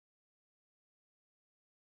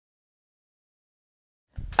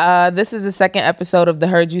This is the second episode of the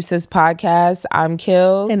Heard You Sis podcast. I'm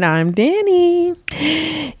Kills. And I'm Danny.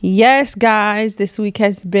 Yes, guys, this week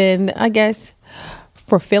has been, I guess,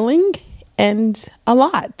 fulfilling and a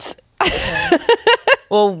lot.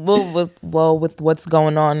 Well, with what's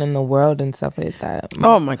going on in the world and stuff like that.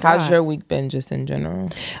 Oh my God. How's your week been just in general?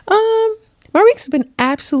 My week's been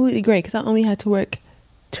absolutely great because I only had to work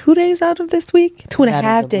 2 days out of this week.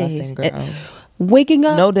 2.5 days. Blessing, waking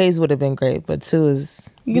up. No days would have been great, but 2 is,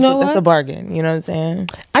 that's a bargain. You know what I'm saying?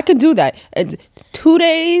 I can do that. 2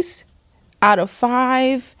 days out of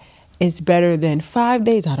 5 is better than 5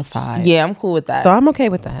 days out of 5. Yeah, I'm cool with that. So I'm okay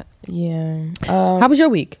with that. Yeah. How was your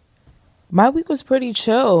week? My week was pretty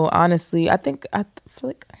chill, honestly. I feel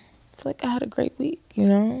like I had a great week, you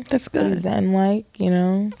know? That's good. Pretty zen-like, you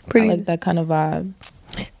know? Pretty I like that kind of vibe.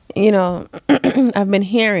 You know, I've been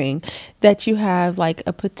hearing that you have like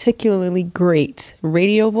a particularly great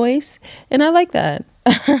radio voice, and I like that.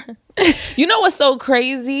 You know what's so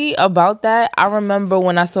crazy about that? I remember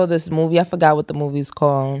when I saw this movie, I forgot what the movie's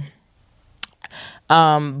called.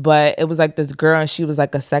 But it was like this girl and she was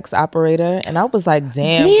like a sex operator, and I was like,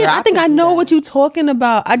 damn girl, I think I know what you're talking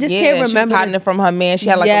about. I just can't remember. She was hiding it from her man. She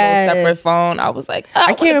had like a little separate phone. I was like,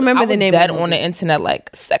 I can't remember the name. I was dead on the internet, like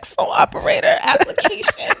sex phone operator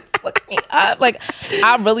application. Look me up. Like,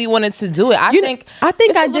 I really wanted to do it. I think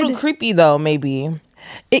it's a little creepy though, maybe.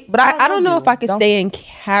 But I don't know if I could stay in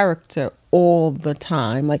character all the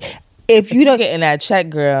time. Like, if you don't get in that check,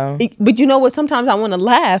 girl. But you know what? Sometimes I want to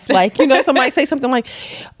laugh. Like, you know, somebody say something like,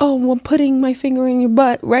 "Oh, I'm putting my finger in your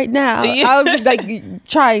butt right now." Yeah. I was like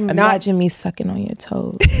trying not. Imagine me sucking on your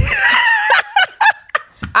toes.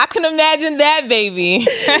 I can imagine that, baby.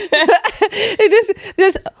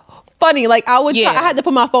 This funny. Like, I would try. I had to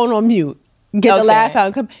put my phone on mute. Get the laugh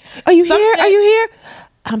out. Come. Are you here? Are you here?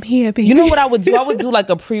 I'm here, baby. You know what I would do? I would do like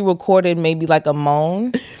a pre-recorded, maybe like a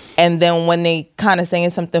moan. And then when they kind of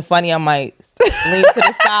saying something funny, I might lean to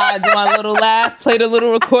the side, do my little laugh, play the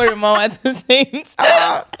little recorded moan at the same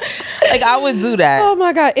time. Like, I would do that. Oh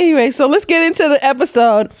my God. Anyway, so let's get into the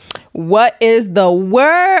episode. What is the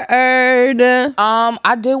word?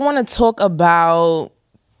 I did want to talk about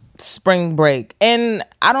spring break, and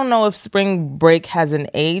I don't know if spring break has an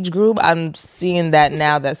age group. I'm seeing that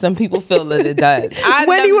now that some people feel that it does.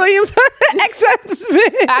 Wendy Williams,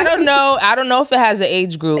 ex-husband. I don't know if it has an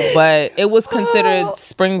age group, but it was considered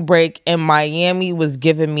spring break in Miami. Was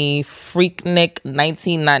giving me Freaknik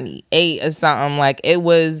 1998 or something. Like, it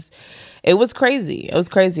was crazy. It was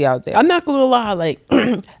crazy out there. I'm not gonna lie, like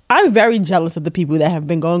I'm very jealous of the people that have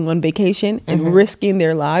been going on vacation and risking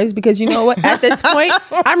their lives, because you know what? At this point,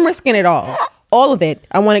 I'm risking it all of it.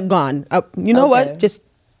 I want it gone. You know what? Just,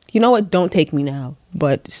 you know what? Don't take me now,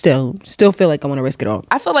 but still feel like I want to risk it all.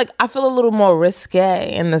 I feel a little more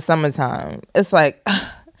risque in the summertime. It's like,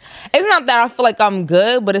 it's not that I feel like I'm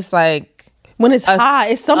good, but it's like, when it's hot,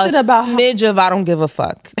 it's something about smidge of I don't give a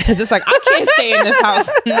fuck, because it's like, I can't stay in this house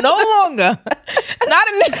no longer. Not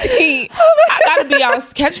in this heat. I gotta be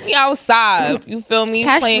out. Catch me outside. You feel me?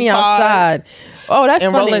 Catch playing me outside. Oh, that's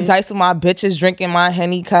and funny. rolling dice with my bitches, drinking my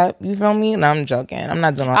Henny cup. You feel me? No, I'm joking. I'm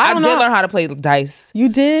not doing all that. I did learn how to play dice. You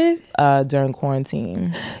did? During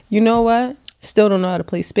quarantine. You know what? Still don't know how to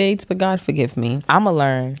play spades, but God forgive me. I'ma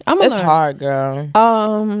learn. It's hard, girl.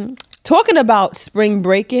 Talking about spring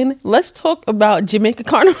breaking, let's talk about Jamaica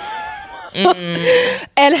Carnival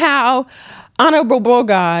and how Honorable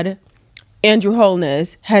Bogard Andrew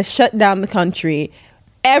Holness has shut down the country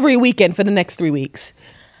every weekend for the next 3 weeks.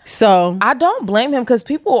 So I don't blame him, because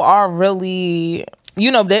people are really, you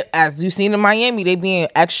know, as you've seen in Miami, they being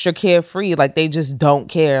extra carefree. Like, they just don't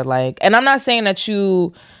care. Like, and I'm not saying that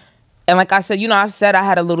you, and like I said, you know, I've said I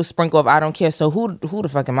had a little sprinkle of I don't care. So who the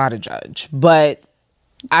fuck am I to judge? But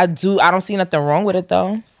I don't see nothing wrong with it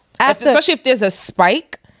though. Especially if there's a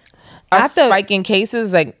spike in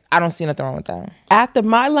cases, like, I don't see nothing wrong with that. After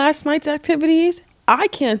my last night's activities, I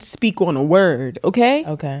can't speak on a word, okay?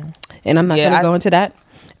 Okay. And I'm not gonna go into that.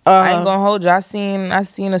 I ain't gonna hold you. I seen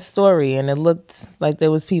a story, and it looked like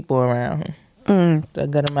there was people around. A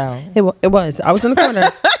good amount. It was. I was in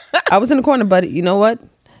the corner. But you know what?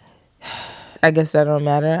 I guess that don't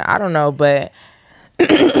matter. I don't know, but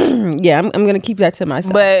yeah, I'm gonna keep that to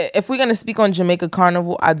myself. But if we're gonna speak on Jamaica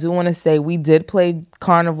Carnival, I do want to say we did play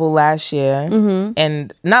Carnival last year,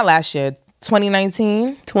 and not last year,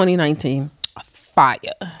 2019. Fire.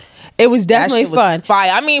 It was That definitely shit was fun.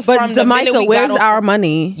 fire. I mean, But from the minute Jamaica, we where's got off, our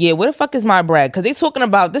money? yeah, where the fuck is my bread? Because they talking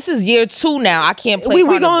about this is year 2 now. I can't play. We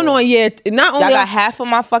Carnival. going on not Y'all only got half of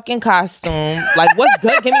my fucking costume. Like, what's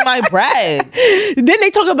good? Give me my bread. then they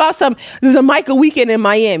talk about some Jamaica weekend in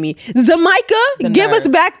Miami. Jamaica, give us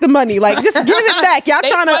nerve. back the money. Like, just give it back. Y'all They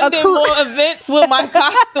trying to funded accrue. more events with my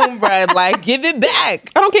costume bread. Like, give it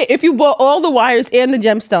back. I don't care if you bought all the wires and the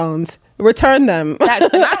gemstones. Return them. And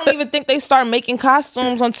I don't even think they start making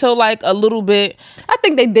costumes until like a little bit. I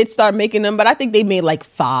think they did start making them, but I think they made like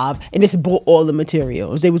 5 and just bought all the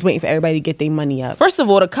materials. They was waiting for everybody to get their money up. First of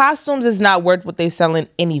all, the costumes is not worth what they selling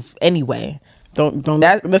anyway.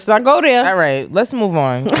 Let's not go there. All right, let's move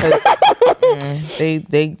on. 'Cause,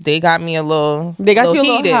 they got me a little. They got you a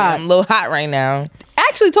little heated. hot. I'm a little hot right now.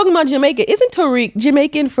 Actually, talking about Jamaica, isn't Tariq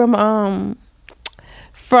Jamaican from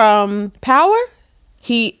Power?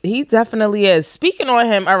 He definitely is. Speaking on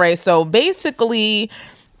him, all right, so basically,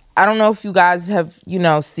 I don't know if you guys have,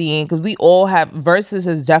 seen, because we all have, Versus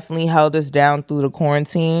has definitely held us down through the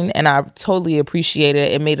quarantine, and I totally appreciate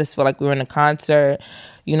it. It made us feel like we were in a concert.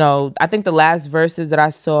 I think the last Versus that I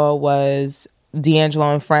saw was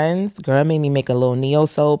D'Angelo and Friends. Girl, it made me make a little neo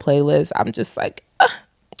soul playlist. I'm just like,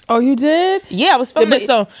 Oh, you did? yeah, I was feeling it.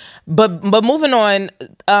 So, but moving on,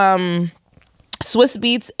 Swiss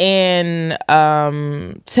Beats and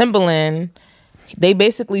Timbaland, they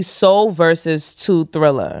basically sold Versus to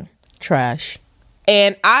Thriller. Trash.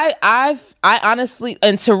 And I honestly,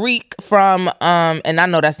 and Tariq from and I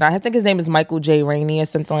know that's not, I think his name is Michael J. Rainey or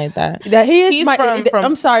something like that. That he is. He's from,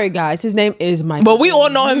 I'm sorry, guys. His name is Michael. But we all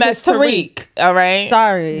know him as Tariq. All right.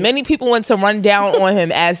 Sorry. Many people want to run down on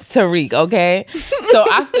him as Tariq. Okay. So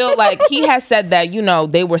I feel like he has said that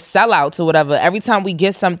they were sellouts or whatever. Every time we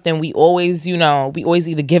get something, we always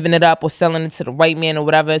either giving it up or selling it to the white man or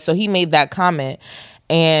whatever. So he made that comment,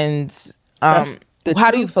 and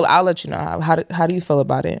how do you feel? I'll let you know. How do you feel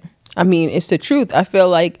about it? I mean, it's the truth. I feel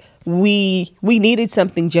like we needed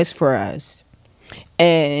something just for us.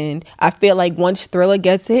 And I feel like once Thriller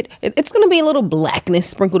gets it's going to be a little blackness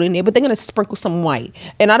sprinkled in there, but they're going to sprinkle some white.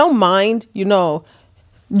 And I don't mind,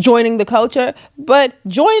 joining the culture, but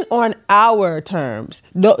join on our terms.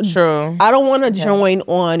 No, True. I don't want to join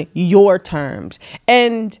on your terms.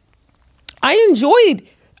 And I enjoyed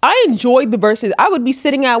the Verses. I would be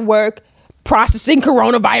sitting at work processing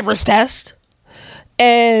coronavirus test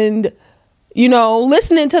and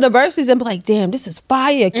listening to the Verses and be like, damn, this is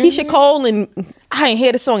fire. Keisha Cole and I ain't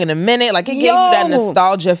heard the song in a minute. Like, it gave you that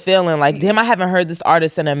nostalgia feeling. Like, damn, I haven't heard this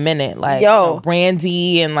artist in a minute. Like,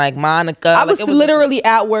 Brandy and like Monica. I was literally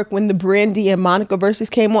at work when the Brandy and Monica Verses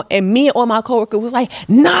came on, and me and all my coworkers was like,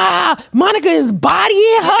 nah, Monica is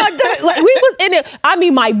bodying her. Like, we was in it. I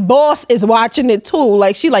mean, my boss is watching it too.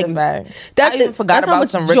 Like, she like I even forgot about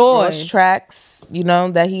some Rick Ross tracks,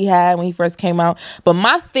 that he had when he first came out. But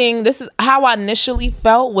my thing, this is how I initially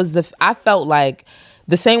felt, was I felt like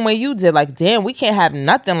the same way you did. Like, damn, we can't have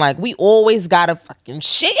nothing. Like, we always gotta fucking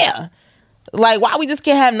share. Like, why we just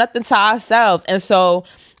can't have nothing to ourselves? And so,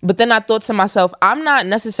 but then I thought to myself, I'm not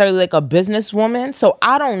necessarily like a businesswoman, so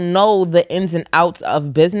I don't know the ins and outs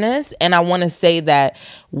of business. And I want to say that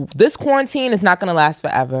this quarantine is not going to last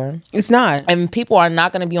forever. It's not. And people are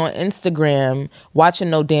not going to be on Instagram watching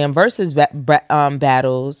no damn Versus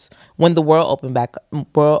battles when the world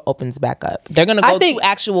opens back up. They're going to go to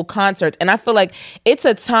actual concerts. And I feel like it's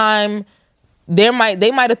a time... They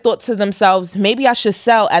might have thought to themselves, maybe I should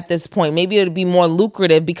sell at this point. Maybe it'll be more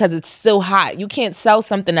lucrative because it's still hot. You can't sell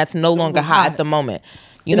something that's no longer hot at the moment.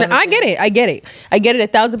 I get it. I get it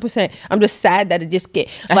 1,000%. I'm just sad that it just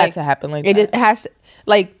had to happen like that. It has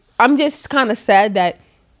I'm just kind of sad that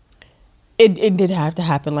it did have to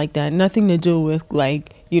happen like that. Nothing to do with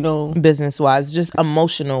business wise, just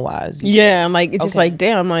emotional wise. Yeah, I'm like, it's just like,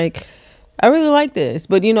 damn, like, I really like this.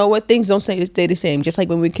 But you know what? Things don't stay the same. Just like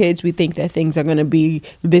when we're kids, we think that things are going to be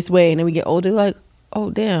this way. And then we get older, like, oh,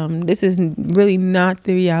 damn, this is really not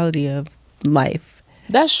the reality of life.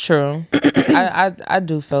 That's true. I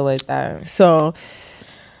do feel like that. So,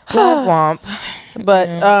 womp.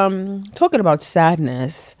 But talking about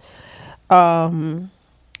sadness,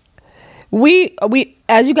 we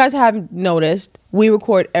as you guys have noticed, we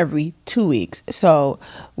record every 2 weeks. So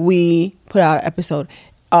we put out an episode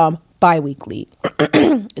bi-weekly.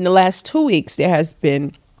 In the last 2 weeks, there has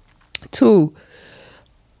been 2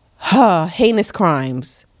 heinous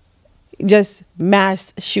crimes, just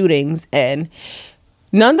mass shootings, and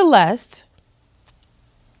nonetheless,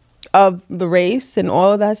 of the race and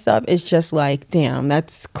all of that stuff, it's just like, damn,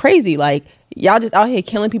 that's crazy. Like, y'all just out here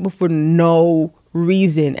killing people for no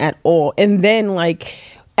reason at all. And then, like,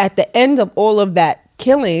 at the end of all of that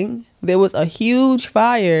killing, there was a huge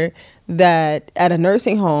fire that at a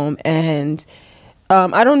nursing home, and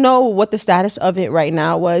I don't know what the status of it right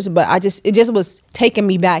now was, but it just was taking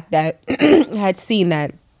me back that I had seen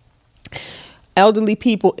that elderly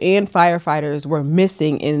people and firefighters were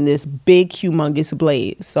missing in this big, humongous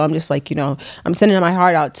blaze. So I'm just like, I'm sending my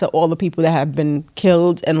heart out to all the people that have been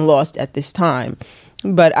killed and lost at this time.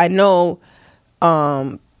 But I know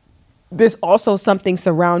there's also something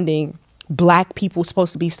surrounding Black people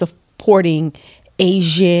supposed to be supporting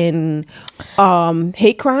Asian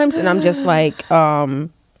hate crimes. And I'm just like,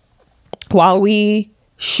 while we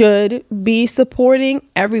should be supporting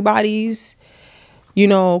everybody's,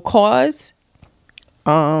 cause,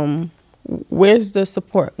 where's the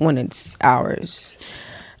support when it's ours?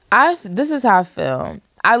 This is how I feel.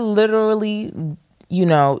 I literally,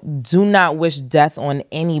 do not wish death on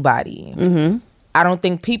anybody. Mm-hmm. I don't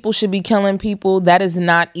think people should be killing people. That is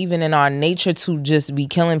not even in our nature to just be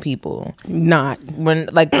killing people. Not. When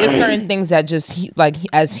there's certain things that just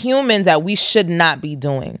as humans that we should not be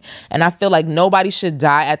doing. And I feel like nobody should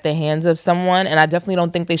die at the hands of someone. And I definitely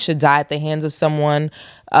don't think they should die at the hands of someone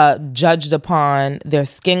judged upon their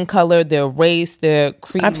skin color, their race, their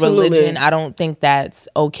creed, Absolutely. religion. I don't think that's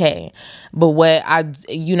okay. But what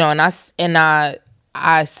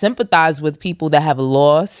I sympathize with people that have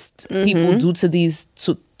lost people due to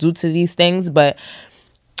these things, but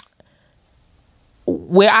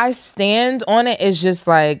where I stand on it is just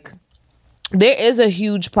like there is a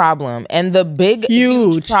huge problem, and the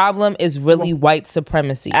huge problem is really white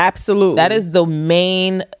supremacy. Absolutely, that is the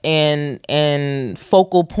main and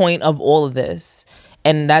focal point of all of this.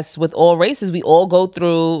 And that's with all races. We all go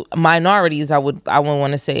through minorities. I would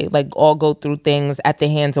want to say all go through things at the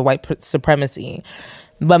hands of white supremacy.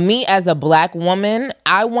 But me as a Black woman,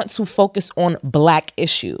 I want to focus on Black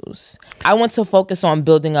issues. I want to focus on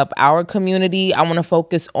building up our community. I want to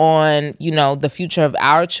focus on, the future of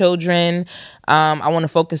our children. I want to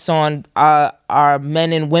focus on our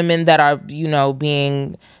men and women that are,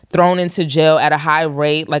 being thrown into jail at a high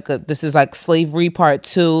rate. This is like slavery part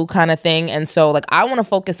 2 kind of thing. And so I want to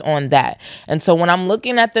focus on that. And so when I'm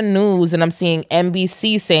looking at the news and I'm seeing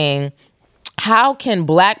NBC saying, how can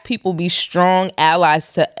Black people be strong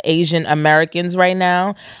allies to Asian Americans right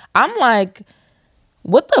now? I'm like,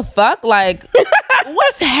 what the fuck?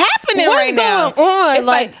 What's happening right now? On? It's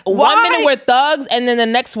like one minute we're thugs and then the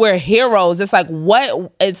next we're heroes. It's like,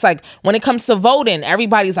 what? It's like when it comes to voting,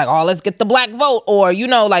 everybody's like, oh, let's get the Black vote. Or,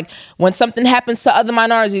 when something happens to other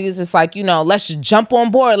minorities, it's like, let's jump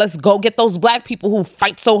on board. Let's go get those Black people who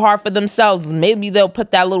fight so hard for themselves. Maybe they'll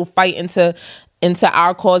put that little fight into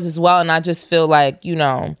our cause as well. And I just feel like,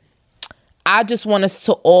 I just want us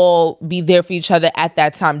to all be there for each other at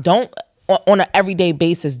that time. Don't on an everyday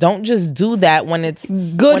basis. Don't just do that when it's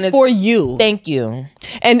good for you. Thank you.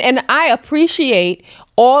 And I appreciate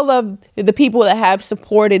all of the people that have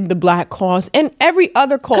supported the Black cause and every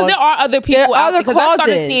other cause. Because there are other people out there. Because I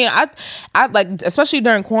started seeing, I especially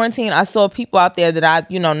during quarantine, I saw people out there that I,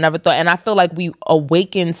 never thought. And I feel like we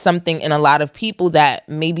awakened something in a lot of people that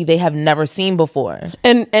maybe they have never seen before.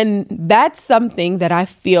 And that's something that I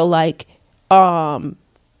feel like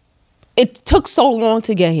it took so long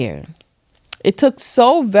to get here. It took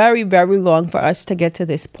so very, very long for us to get to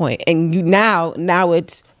this point. And now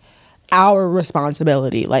it's our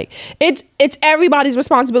responsibility. It's everybody's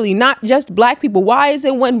responsibility, not just Black people. Why is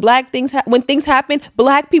it when when things happen,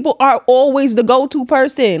 Black people are always the go-to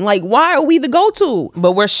person? Why are we the go-to?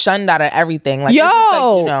 But we're shunned out of everything. We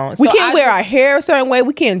can't wear our hair a certain way.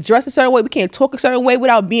 We can't dress a certain way. We can't talk a certain way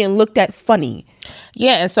without being looked at funny.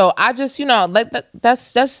 Yeah, and so I just,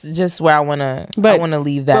 that's just where I wanna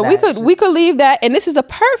leave that. But we could leave that, and this is a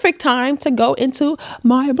perfect time to go into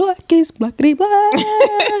my Black is Blackity Black.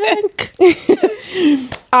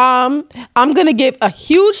 I'm gonna give a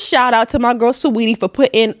huge shout out to my girl Saweetie for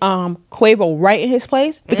putting Quavo right in his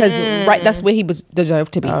place, because that's where he was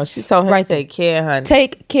deserved to be. Oh, she told him to take care, honey.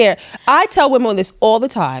 Take care. I tell women this all the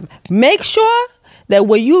time. Make sure that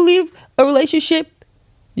when you leave a relationship,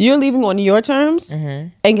 you're leaving on your terms,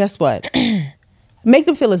 and guess what? Make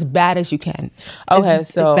them feel as bad as you can. Okay,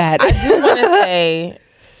 so bad. I do want to say,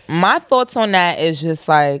 my thoughts on that is just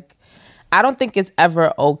I don't think it's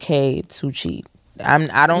ever okay to cheat.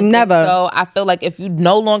 I don't Never. think so. I feel like if you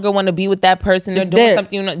no longer want to be with that person, they're doing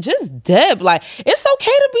something, just dip. It's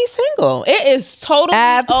okay to be single. It is totally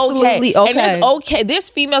absolutely okay. And it's okay. There's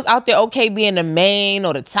females out there okay being the main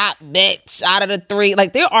or the top bitch out of the 3.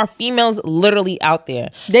 There are females literally out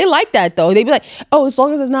there. They like that though. They be like, oh, as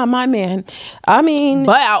long as it's not my man. I mean,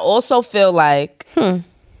 but I also feel like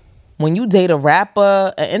when you date a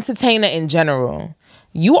rapper, an entertainer in general,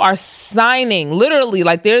 you are signing literally,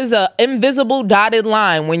 like there's a invisible dotted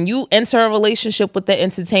line when you enter a relationship with the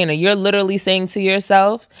entertainer. You're literally saying to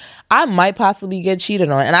yourself, I might possibly get cheated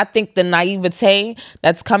on. And I think the naivete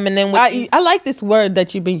that's coming in with I like this word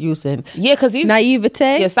that you've been using. yeah, because he's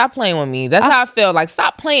naivete. Yeah, stop playing with me. That's how I feel. Like,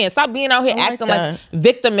 stop playing. Stop being out here acting like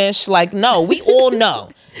victimish. Like, no, we all know.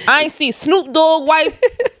 I ain't see Snoop Dogg wife.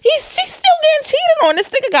 She's still getting cheated on. This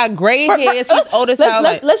nigga got gray hairs. He's old as hell.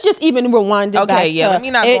 Let's just even rewind it back. Okay, yeah. Let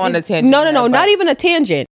me not go on a tangent. No, not even a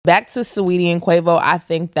tangent. Back to Saweetie and Quavo. I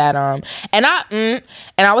think that and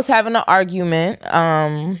I was having an argument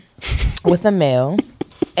with a male.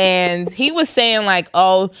 And he was saying like,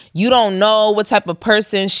 oh, you don't know what type of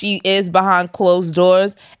person she is behind closed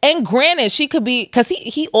doors. And granted, she could be, because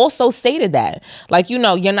he also stated that. Like, you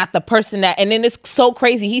know, you're not the person that, and then it's so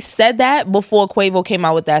crazy. He said that before Quavo came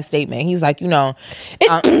out with that statement. He's like, you know,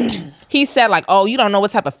 he said like, oh, you don't know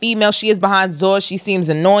what type of female she is behind doors. She seems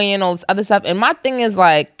annoying, all this other stuff. And my thing is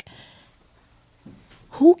like,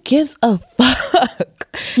 who gives a fuck?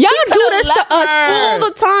 Y'all do this to us all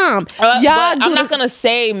the time. I'm not gonna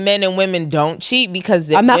say men and women don't cheat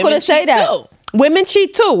because I'm not gonna say that women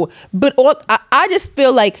cheat too. But I just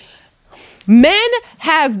feel like men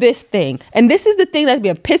have this thing, and this is the thing that's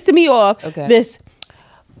been pissing me off. Okay. This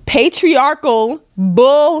patriarchal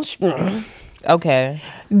bullshit. Okay.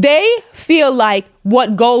 They feel like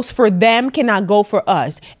what goes for them cannot go for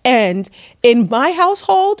us. And in my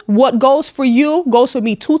household, what goes for you goes for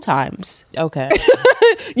me 2 times. Okay.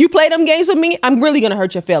 You play them games with me, I'm really gonna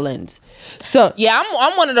hurt your feelings. So yeah,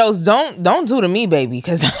 I'm one of those don't do to me, baby,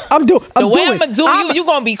 because I'm gonna do you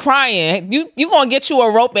gonna be crying. You gonna get you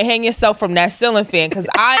a rope and hang yourself from that ceiling fan, because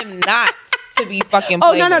I'm not to be fucking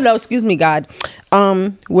played with. No, excuse me, God.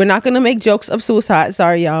 We're not gonna make jokes of suicide.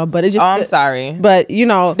 Sorry, y'all, but it just. I'm sorry, but you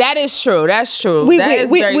know that is true. That's true.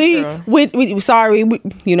 Sorry,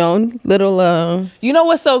 you know, little. You know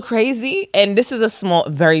what's so crazy? And this is a small,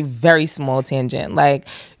 very, very small tangent. Like,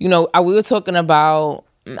 you know, we were talking about.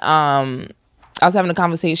 I was having a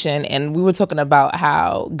conversation and we were talking about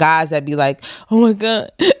how guys that be like, oh my God,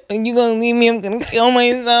 you gonna leave me? I'm gonna kill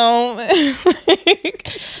myself.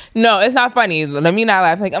 No, it's not funny. Let me not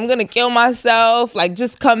laugh. Like, I'm gonna kill myself. Like,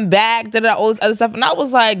 just come back. All this other stuff. And I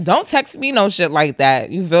was like, don't text me no shit like that.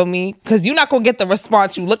 You feel me? Because you're not gonna get the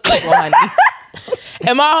response you look like, honey.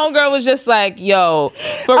 And my homegirl was just like, yo,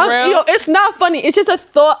 for real? Yo, it's not funny. It's just a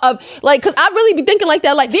thought of, like, because I really be thinking like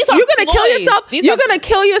that. Like, you're going to kill yourself. You're going to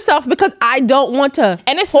kill yourself because I don't want to.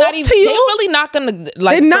 And it's not even, they're really not going to,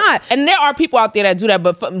 like. They're not. And there are people out there that do that.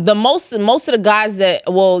 But for the most of the guys that,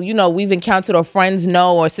 well, you know, we've encountered or friends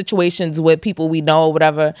know or situations with people we know or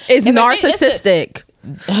whatever. Is narcissistic.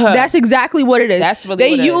 That's exactly what it is. That's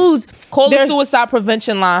really they use call the suicide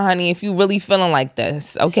prevention line, honey, if you really feeling like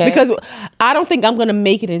this, okay? Because I don't think I'm gonna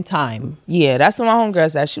make it in time. Yeah, that's what my homegirl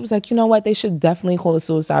said. She was like, you know what? They should definitely call the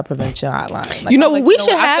suicide prevention hotline. Like, you know, we should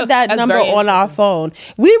have that number on our phone.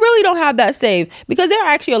 We really don't have that saved because there are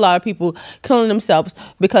actually a lot of people killing themselves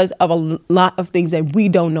because of a lot of things that we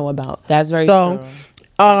don't know about. That's very true.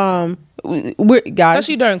 We're guys,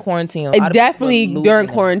 especially during quarantine. Definitely during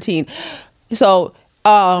quarantine. So.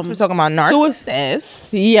 We're talking about narcissists.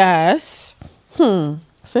 Yes.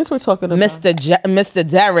 Since we're talking about Mr.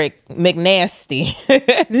 Derek McNasty,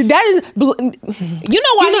 that is, you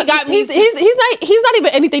know why he got me. He's not even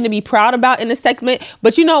anything to be proud about in this segment.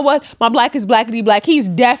 But you know what? My black is blackity black. He's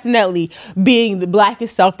definitely being the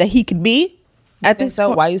blackest self that he could be. At this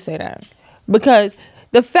point. Why you say that? Because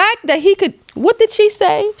the fact that he could, what did she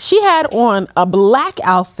say? She had on a black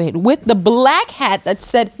outfit with the black hat that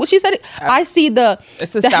said, what she said? I see the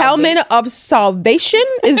helmet of salvation.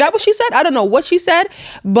 Is that what she said? I don't know what she said,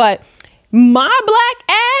 but my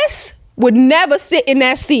black ass would never sit in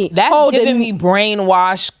that seat. That's giving me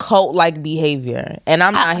brainwash cult-like behavior, and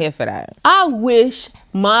I'm not here for that. I wish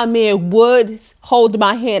my man would hold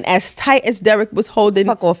my hand as tight as Derek was holding.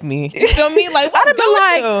 Fuck off me. You feel me? Like, what's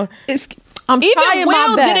going on? Even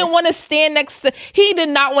Will didn't want to stand next to. He did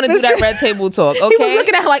not want to do that red table talk. Okay, he was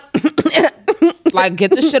looking at her like,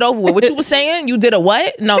 get this shit over with. What you was saying? You did a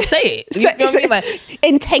what? No, say it. You know what I mean? Like,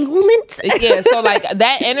 entanglement. Yeah. So like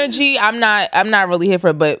that energy, I'm not really here for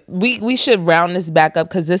it. But we should round this back up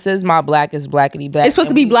because this is my black is blackity black. It's supposed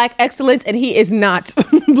to be black excellence, and he is not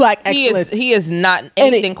black excellence. He is not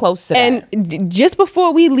anything close to that. And just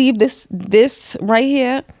before we leave this right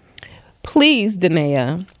here, please,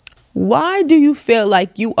 Danae, why do you feel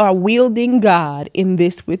like you are wielding God in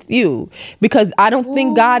this with you? Because I don't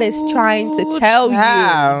think God is trying to tell you.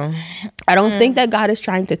 I don't think that God is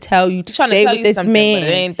trying to tell you to stay with this man. But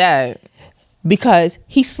it ain't that. Because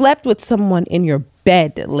he slept with someone in your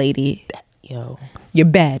bed, lady. Yo, You're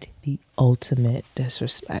bad. the ultimate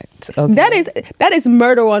disrespect. Okay. That is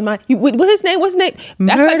murder on my. What's his name? What's his name?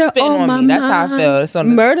 That's Murder like spitting on me. That's how I feel. It's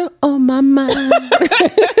on Murder on my mind.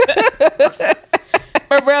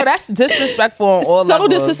 For real, that's disrespectful on all So levels.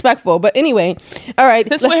 disrespectful. But anyway, all right.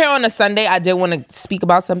 Since we're here on a Sunday, I did want to speak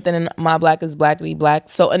about something in My Black is Blackity Black.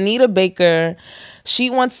 So Anita Baker, she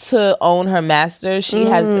wants to own her masters. She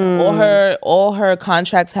has all her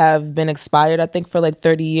contracts have been expired, I think, for like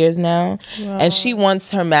 30 years now. Wow. And she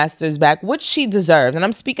wants her masters back, which she deserves. And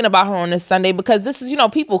I'm speaking about her on this Sunday because this is,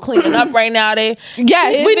 people cleaning up right now. We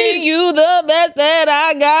need you the best that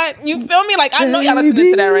I got. You feel me? Like, I know y'all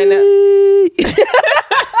listening to that right now.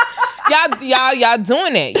 y'all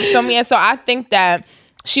doing it. You feel me? And so I think that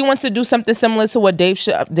she wants to do something similar to what Dave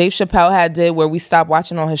Chappelle had did, where we stopped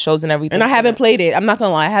watching all his shows and everything. And I haven't played it. I'm not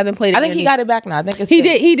gonna lie, I haven't played it. I think he got it back now. I think he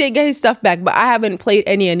did get his stuff back, but I haven't played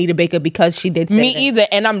any Anita Baker because she did say me either.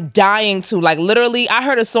 And I'm dying to. Like, literally, I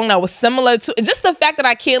heard a song that was similar to just the fact that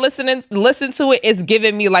I can't listen to it is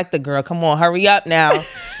giving me like the girl. Come on, hurry up now,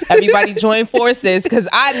 everybody join forces because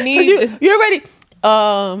I need. You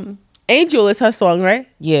already. Angel is her song, right?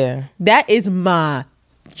 Yeah, that is my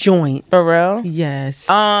joint. For real? Yes.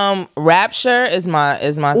 Rapture is my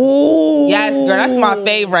Ooh. Yes, girl, that's my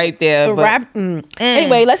fave right there.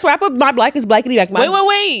 Anyway, let's wrap up My Black is Blackity Black.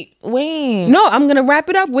 Wait. No, I'm gonna wrap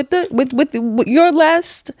it up with your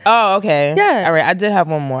last. Oh, okay. Yeah. All right, I did have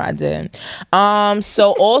one more. I did.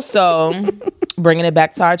 So also bringing it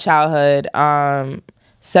back to our childhood,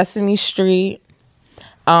 Sesame Street.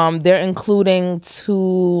 They're including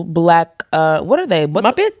 2 black. What are they?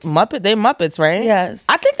 Muppets. They Muppets, right? Yes.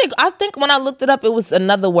 I think when I looked it up, it was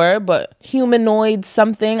another word, but humanoid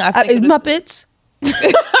something. I think Muppets.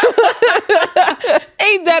 Ain't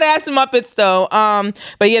dead ass Muppets though.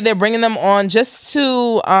 But yeah, they're bringing them on just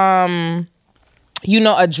to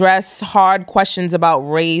address hard questions about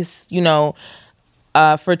race.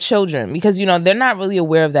 For children, because they're not really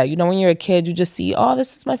aware of that. When you're a kid, you just see, oh,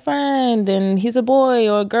 this is my friend and he's a boy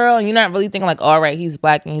or a girl, and you're not really thinking like, all right, he's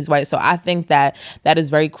black and he's white. So I think that is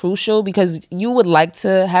very crucial, because you would like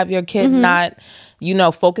to have your kid not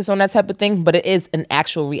focus on that type of thing, but it is an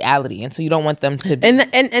actual reality, and so you don't want them to be.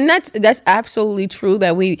 And that's absolutely true,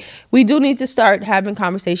 that we do need to start having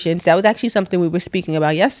conversations. That was actually something we were speaking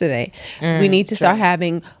about yesterday. We need to start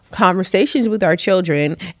having conversations with our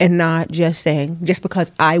children and not just saying, just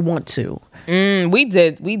because I want to. We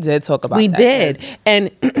did talk about that. We did.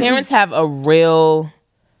 And parents have a real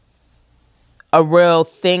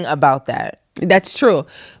thing about that. That's true.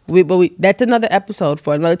 That's another episode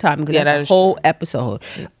for another time, because that's a whole episode.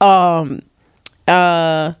 But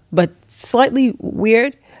slightly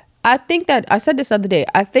weird. I think that I said this the other day.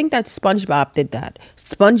 I think that SpongeBob did that.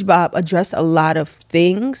 SpongeBob addressed a lot of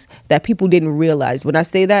things that people didn't realize. When I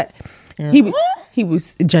say that, he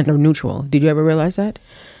was gender neutral. Did you ever realize that?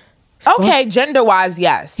 Okay, gender-wise,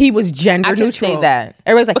 yes. He was gender neutral. I can say that.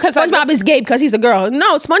 Everybody's like, because SpongeBob is gay because he's a girl.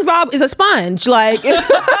 No, SpongeBob is a sponge. Like, he is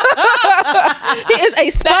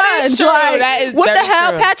a sponge. That is what the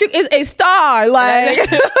hell? True. Patrick is a star. Like,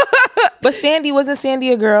 but wasn't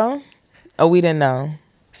Sandy a girl? Oh, we didn't know.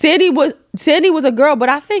 Sandy was a girl, but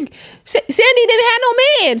I think Sandy didn't have no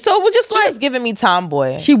man, so it was just she was giving me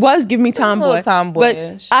tomboy. She was giving me tomboy.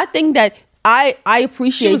 Tomboyish. But I think that I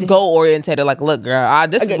appreciate. She was goal orientated. Like, look, girl,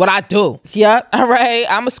 this is what I do. Yep. All right,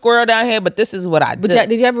 I'm a squirrel down here, but this is what I do. But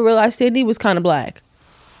did you ever realize Sandy was kind of black?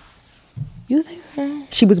 You think so?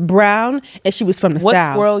 She was brown and she was from the South. What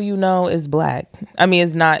squirrel is black? I mean,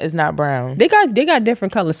 it's not brown. They got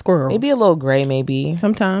different color squirrels. Maybe a little gray, maybe.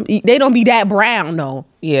 Sometimes they don't be that brown though.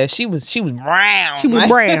 Yeah, she was brown. She was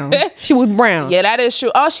brown. She was brown. Yeah, that is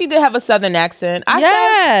true. Oh, she did have a southern accent.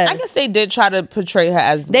 I guess they did try to portray her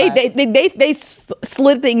as black. They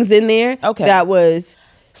slid things in there. Okay, that was.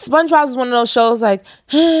 SpongeBob is one of those shows like,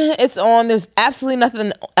 it's on, there's absolutely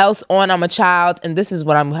nothing else on, I'm a child, and this is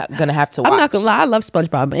what I'm gonna have to watch. I'm not gonna lie, I love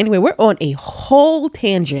SpongeBob, but anyway, we're on a whole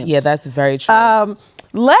tangent. Yeah, that's very true.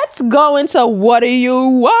 Let's go into what are you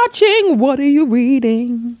watching, what are you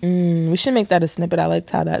reading. We should make that a snippet. I liked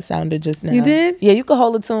how that sounded just now. You did? Yeah, you can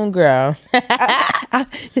hold a tune, girl.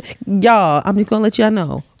 Y'all, I'm just gonna let y'all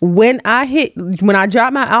know, when I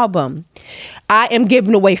drop my album, I am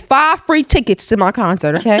giving away 5 free tickets to my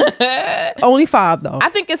concert. Okay, only 5 though. I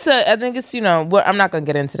think it's I'm not gonna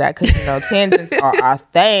get into that because tangents are our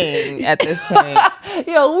thing at this point.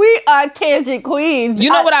 Yo, we are tangent queens. You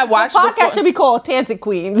know what I watched? The podcast should be called Tangent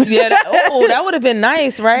Queens. Yeah. That would have been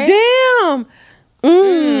nice, right? Damn.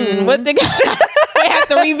 What we have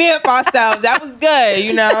to revamp ourselves. That was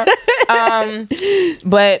good,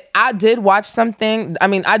 But I did watch something. I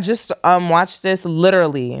mean, I just watched this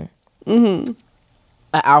literally an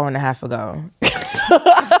hour and a half ago.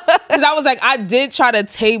 Because I was like, I did try to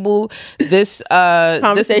table this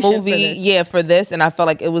movie for this, and I felt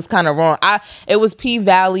like it was kind of wrong. It was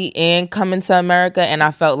P-Valley and Coming to America, and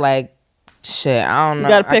I felt like shit, I don't know,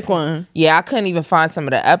 you gotta pick one. Yeah, I couldn't even find some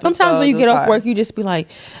of the episodes. Sometimes when you get off work, you just be like,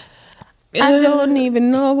 I don't even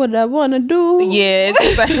know what I want to do. Yeah, it's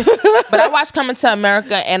just like, but I watched Coming to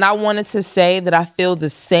America, and I wanted to say that I feel the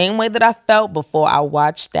same way that I felt before I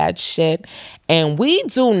watched that shit. And we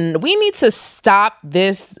need to stop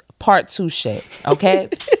this part 2 shit, okay?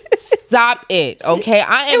 Stop it, okay?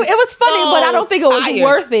 It was funny, but I don't think it was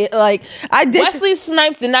worth it. Like, I did. Wesley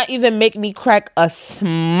Snipes did not even make me crack a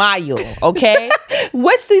smile, okay?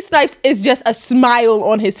 Wesley Snipes is just a smile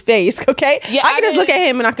on his face, okay? Yeah, I can just look at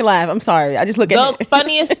him and I can laugh. I'm sorry. I just look at him. The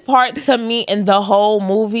funniest part to me in the whole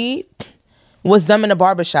movie was them in the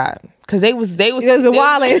barbershop. Because they was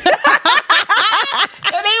wilding.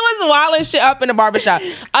 They was wilding shit up in the barbershop.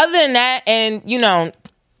 Other than that, and you know,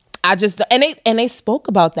 I just and they spoke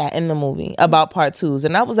about that in the movie about part 2s,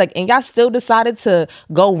 and I was like, and y'all still decided to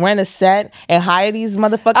go rent a set and hire these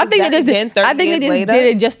motherfuckers. I think they just did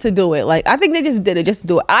it just to do it. Like, I think they just did it just to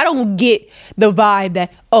do it. I don't get the vibe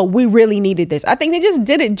that, oh, we really needed this. I think they just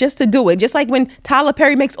did it just to do it. Just like when Tyler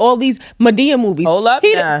Perry makes all these Madea movies. Hold up,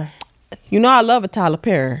 you know I love a Tyler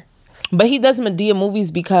Perry, but he does Madea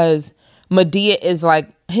movies because Madea is like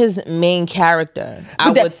his main character,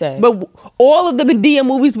 I would say. But all of the Madea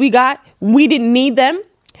movies we got, we didn't need them.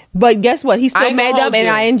 But guess what? He still made them, and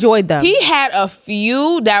I enjoyed them. He had a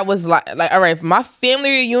few that was like all right, for my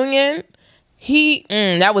family reunion,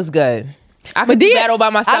 that was good. I could do Battle by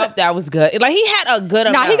Myself. That was good. Like, he had a good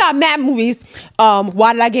amount. He got mad movies.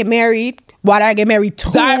 Why Did I Get Married? Why Did I Get Married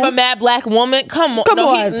 2? Diary of a Mad Black Woman. Come on.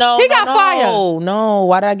 He got fire. No,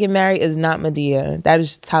 Why Did I Get Married is not Madea. That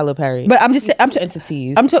is Tyler Perry. But I'm just saying,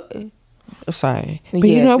 entities. I'm sorry. But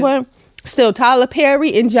you know what? Still, Tyler Perry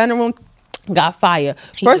in general got fire.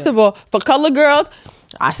 First of all, for Color Girls,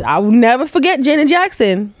 I will never forget Janet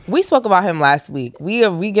Jackson. We spoke about him last week.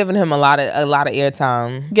 We giving him a lot of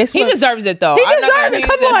airtime. Guess what? He deserves it though. He deserves it.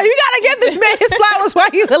 Come on, you gotta give this man his flowers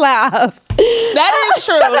while he's alive. That is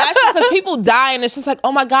true. That's true, because people die and it's just like,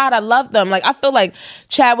 oh my God, I love them. Like, I feel like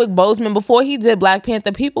Chadwick Boseman, before he did Black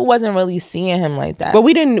Panther, people wasn't really seeing him like that. But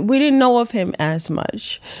we didn't know of him as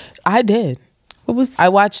much. I did. I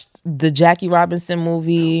watched the Jackie Robinson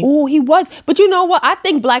movie. Oh, he was. But you know what? I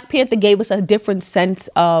think Black Panther gave us a different sense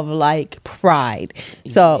of like pride.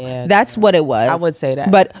 So that's what it was. I would say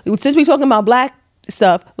that. But since we're talking about black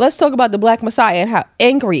stuff, let's talk about the Black Messiah and how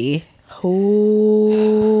angry.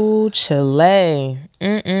 Ooh, Chile.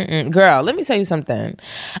 Girl, let me tell you something.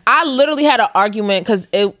 I literally had an argument because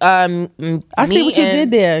I see what you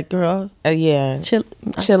did there, girl. Yeah, Chile.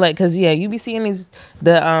 Because you be seeing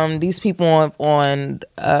these people on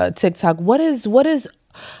TikTok. What is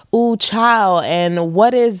ooh child, and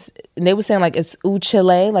what is? And they were saying like it's ooh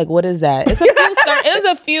Chile. Like, what is that? It's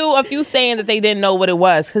a few saying that they didn't know what it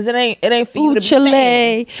was, because it ain't for you to be Chile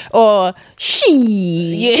saying. or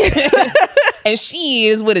she. Yeah, and she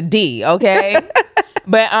is with a D. Okay.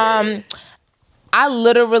 But I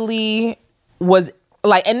literally was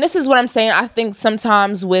like, and this is what I'm saying. I think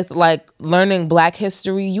sometimes with like learning Black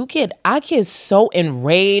history, I get so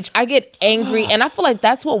enraged. I get angry. And I feel like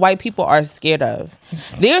that's what white people are scared of.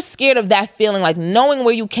 They're scared of that feeling, like knowing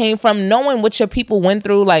where you came from, knowing what your people went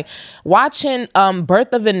through. Like watching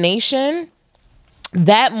Birth of a Nation.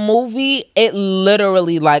 That movie, it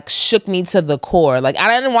literally like shook me to the core. Like, I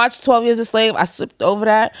didn't watch 12 Years a Slave. I slipped over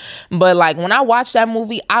that. But like when I watched that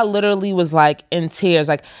movie, I literally was like in tears.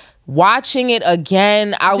 Like watching it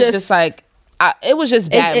again, I was just like, it was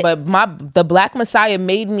just bad. But the Black Messiah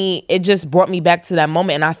it just brought me back to that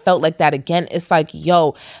moment. And I felt like that again. It's like,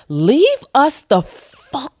 yo, leave us the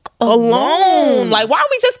fuck alone. Like, why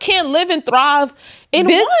we just can't live and thrive in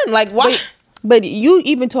one? Like, why? But you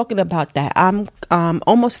even talking about that, I'm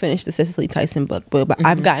almost finished the Cicely Tyson book, but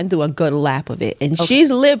I've gotten through a good lap of it. And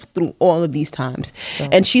she's lived through all of these times.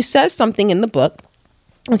 And she says something in the book,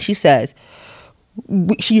 and she says,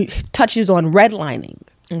 she touches on redlining.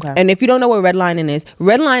 Okay. And if you don't know what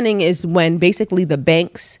redlining is when basically the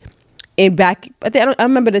banks I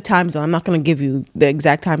remember the time zone. I'm not going to give you the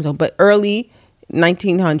exact time zone, but early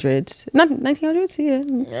 1900s. Not 1900s?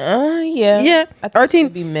 Yeah. Yeah. I think it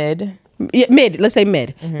would be mid. Yeah, let's say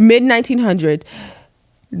mid 1900s.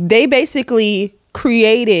 They basically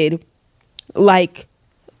created like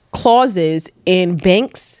clauses in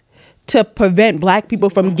banks to prevent Black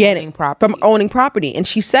people from owning property. And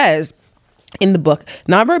she says in the book,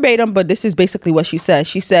 not verbatim, but this is basically what she says.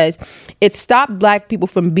 She says it stopped Black people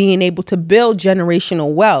from being able to build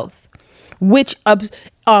generational wealth which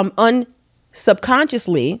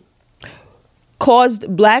subconsciously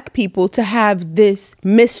caused black people to have this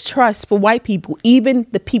mistrust for white people, even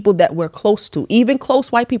the people that we're close to, even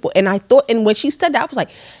close white people. And I thought, and when she said that, I was like,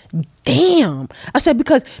 damn. I said,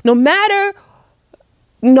 because no matter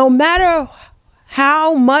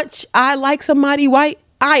how much I like somebody white,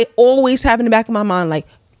 I always have in the back of my mind, like,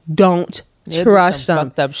 don't trust them.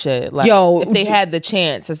 Fucked up shit. Like, if they had the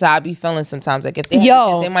chance, that's how I be feeling sometimes. Like, if they had the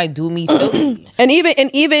chance, they might do me filthy. And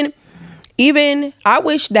even I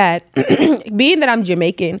wish that, being that I'm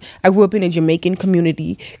Jamaican, I grew up in a Jamaican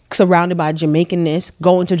community, surrounded by Jamaicanness,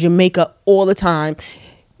 going to Jamaica all the time.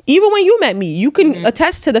 Even when you met me, you can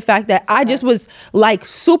attest to the fact that I just was like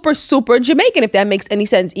super, super Jamaican, if that makes any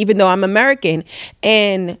sense, even though I'm American.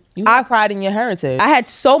 And you have pride in your heritage. I had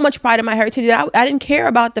so much pride in my heritage that I didn't care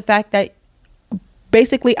about the fact that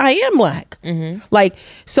basically I am black. Like,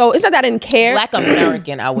 so it's not that I didn't care. Black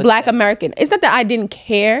American, I would Black say. American. It's not that I didn't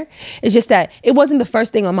care. It's just that it wasn't the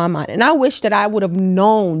first thing on my mind. And I wish that I would have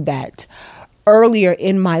known that earlier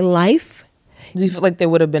in my life. Do you feel like there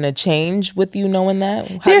would have been a change with you knowing that?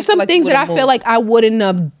 There's some things that I feel like I wouldn't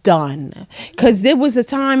have done. Because there was a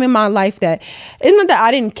time in my life that, it's not that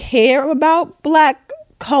I didn't care about black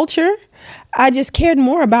culture. I just cared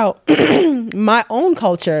more about my own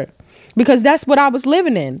culture. Because that's what I was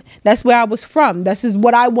living in. That's where I was from. This is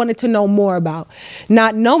what I wanted to know more about.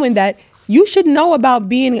 Not knowing that you should know about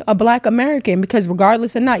being a black American, because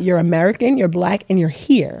regardless or not, you're American, you're black, and you're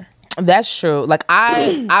here. That's true. Like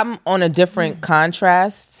I'm on a different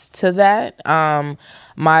contrast to that.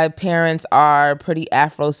 My parents are pretty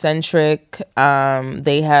Afrocentric.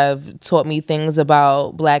 They have taught me things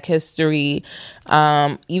about Black history.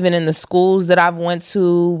 Even in the schools that I've went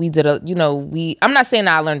to, we did I'm not saying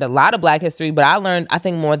I learned a lot of Black history, but I learned, I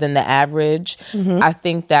think, more than the average. I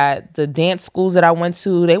think that the dance schools that I went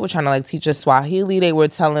to, they were trying to like teach us Swahili. They were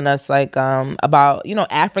telling us like about,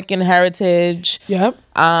 African heritage. Yep.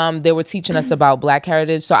 They were teaching us about Black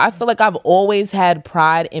heritage. So I feel like I've always had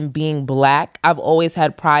pride in being Black. I've always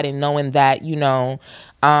had pride in knowing that,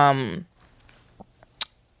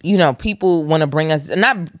 people want to bring us,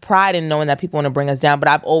 not pride in knowing that people want to bring us down, but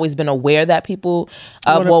I've always been aware that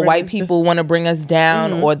white people want to bring us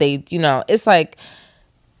down, or they, it's like,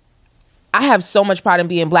 I have so much pride in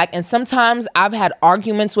being Black. And sometimes I've had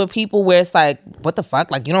arguments with people where it's like, what the fuck?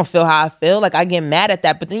 Like, you don't feel how I feel? Like, I get mad at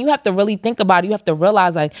that. But then you have to really think about it. You have to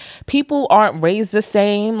realize, like, people aren't raised the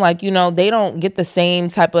same. Like, they don't get the same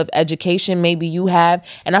type of education maybe you have.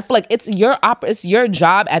 And I feel like it's your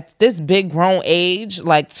job at this big grown age,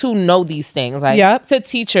 like, to know these things. Like, to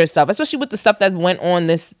teach yourself, especially with the stuff that went on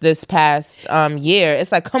this past year.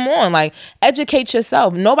 It's like, come on, like, educate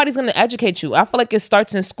yourself. Nobody's going to educate you. I feel like it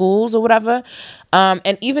starts in schools or whatever.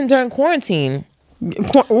 And even during quarantine,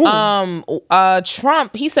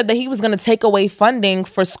 Trump, he said that he was going to take away funding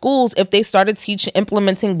for schools if they started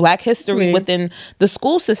implementing Black history within the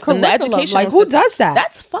school system, the education. Like, who does that?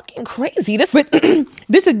 That's fucking crazy. That's funny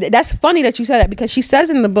that you said that, because she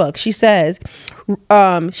says in the book, she says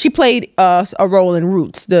she played a role in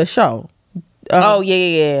Roots, the show.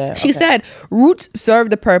 Yeah. She said, Roots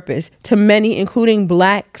served a purpose to many, including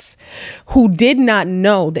Blacks, who did not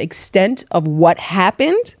know the extent of what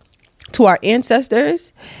happened to our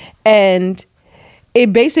ancestors. And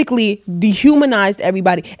it basically dehumanized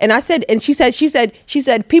everybody. And she said,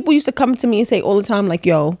 people used to come to me and say all the time, like,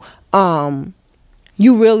 yo,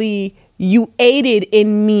 you aided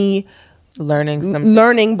in me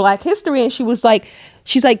learning Black history. And she's like,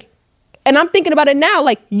 and I'm thinking about it now,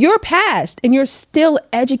 like, you're past and you're still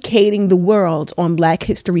educating the world on Black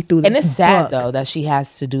history through this And it's sad, book. though, that she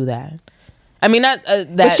has to do that. I mean,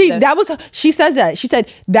 she says that. She said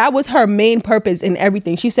that was her main purpose in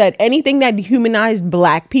everything. She said anything that dehumanized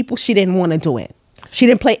Black people, she didn't want to do it. She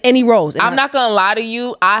didn't play any roles. I'm not going to lie to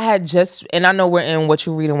you. I had just, and I know we're in what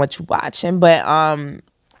you read and what you watching, but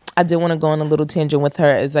I did want to go on a little tangent with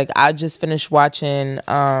her. It's like, I just finished watching,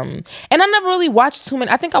 and I never really watched too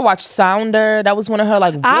many. I think I watched Sounder. That was one of her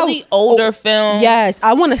like really older films. Yes,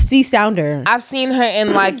 I want to see Sounder. I've seen her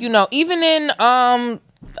in like, even in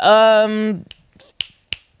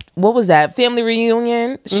what was that? Family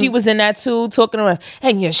Reunion. She was in that too, talking about,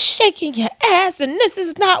 and you're shaking your ass, and this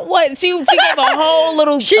is not what she gave a whole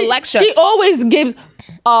little lecture. She always gives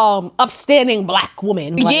upstanding Black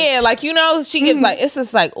woman. Like, she gives like, it's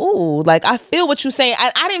just like, ooh, like, I feel what you're saying.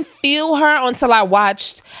 I didn't feel her until I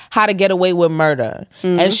watched How to Get Away with Murder.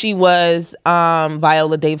 And she was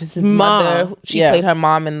Viola Davis's mother. She played her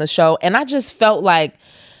mom in the show. And I just felt like,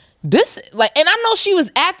 this, like, and I know she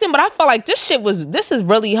was acting, but I felt like this is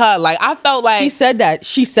really her. Like, I felt like she said that.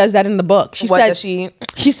 She says that in the book. She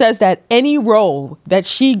says that any role that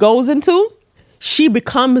she goes into, she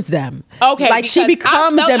becomes them. Okay, like she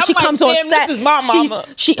becomes them. I'm she like, comes on set. This is my mama.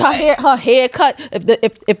 Her hair cut.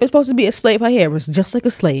 If it's supposed to be a slave, her hair was just like a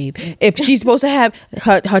slave. If she's supposed to have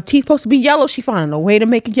her teeth supposed to be yellow, she found a way to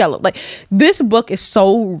make it yellow. Like, this book is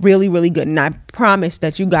so really, really good, and I promise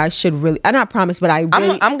that you guys should really. I not promise, but I'm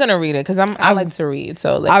gonna read it because I like to read.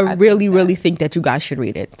 So like, I really think that you guys should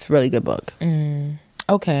read it. It's a really good book.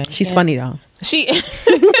 Okay, she's funny though. She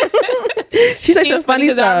said some funny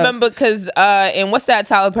stuff. I remember because in what's that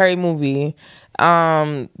Tyler Perry movie?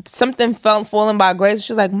 Something falling by grace.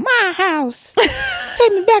 She was like, my house.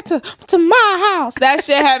 Take me back to my house. That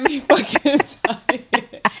shit had me fucking tired.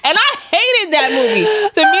 And I hated that movie.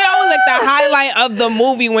 To me, that was like the highlight of the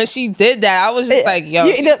movie when she did that. I was just like, yo,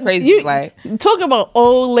 she's crazy. Like, talking about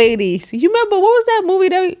old ladies. You remember what was that movie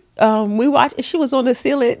that we watched? She was on the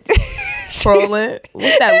ceiling. Trolling.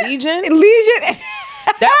 What's that, Legion? Legion.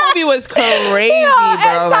 That movie was crazy, yo, bro.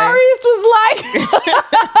 And Tyrese was like,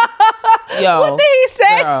 yo, what did he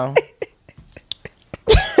say?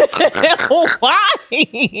 Why?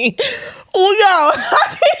 Oh, yo.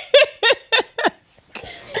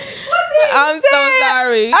 I'm so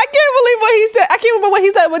sorry. I can't believe what he said. I can't remember what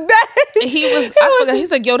he said, but that I forgot.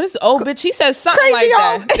 He's like, yo, this old bitch. He said something like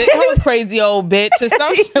that. That was crazy old bitch or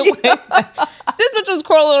something like that. This bitch was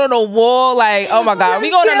crawling on the wall. Like, oh my God, we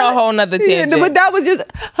going on a whole nother tangent. But that was just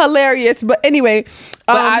hilarious. But anyway,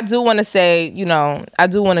 but I do want to say, I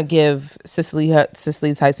do want to give Cicely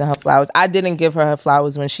Tyson her flowers. I didn't give her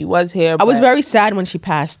flowers when she was here. I was very sad when she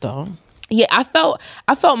passed, though. Yeah, I felt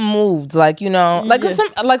moved, like,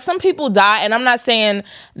 like some people die, and I'm not saying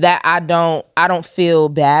that I don't feel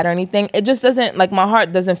bad or anything. It just doesn't, like, my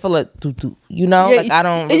heart doesn't feel it, like I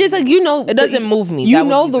don't. It's just like, it doesn't move me.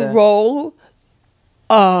 The role,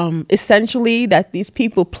 essentially that these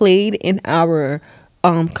people played in our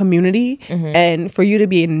community, and for you to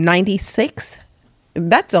be in 96.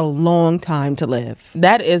 That's a long time to live.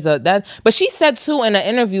 But she said too in an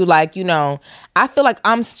interview, like, I feel like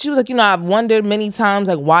she was like, I've wondered many times,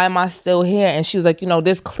 like, why am I still here? And she was like,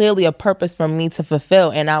 there's clearly a purpose for me to fulfill,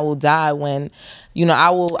 and I will die when, I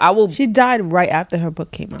will. She died right after her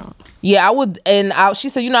book came out. Yeah, I would. And she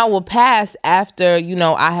said, I will pass after,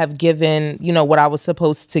 I have given, what I was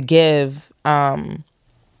supposed to give to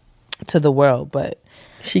the world. But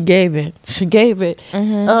she gave it.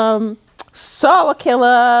 So,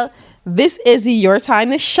 Akila, this is your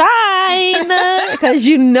time to shine because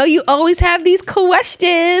you always have these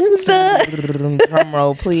questions. Drum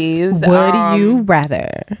roll, please. Would you rather?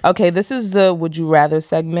 Okay, this is the Would You Rather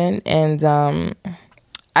segment, and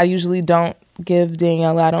I usually don't give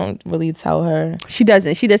Danielle. I don't really tell her. She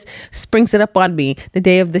doesn't. She just springs it up on me the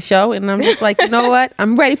day of the show, and I'm just like, you know what?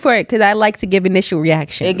 I'm ready for it because I like to give initial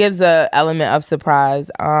reaction. It gives a element of surprise.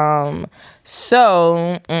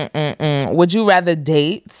 So, would you rather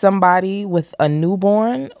date somebody with a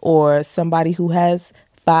newborn or somebody who has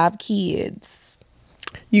 5 kids?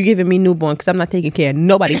 You giving me newborn because I'm not taking care of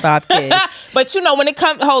nobody 5 kids. But when it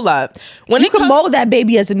comes, hold up. When you can mold that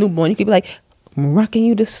baby as a newborn, you could be like, I'm rocking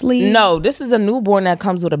you to sleep. No, this is a newborn that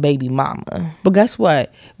comes with a baby mama. But guess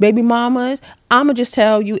what? Baby mamas, I'ma just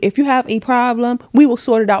tell you, if you have a problem, we will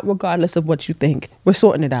sort it out regardless of what you think. We're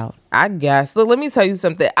sorting it out. I guess. Look, let me tell you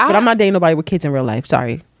something. But I'm not dating nobody with kids in real life.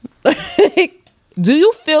 Sorry. Do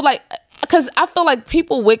you feel like, because I feel like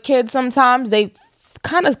people with kids sometimes, they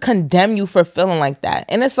kind of condemn you for feeling like that.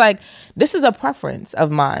 And it's like, this is a preference of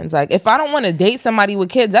mine. It's like, if I don't want to date somebody with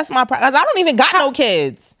kids, that's my preference. I don't even got no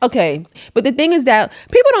kids. Okay. But the thing is that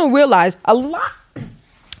people don't realize, a lot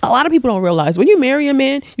of people don't realize, when you marry a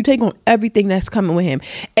man, you take on everything that's coming with him.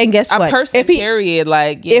 And guess what? A person, period.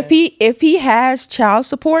 Like, yeah. If he has child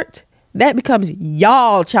support, that becomes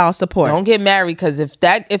y'all child support. Don't get married, because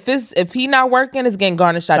if he not working, it's getting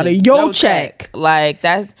garnished out of your check. Like,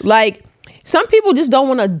 that's like, some people just don't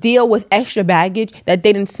want to deal with extra baggage that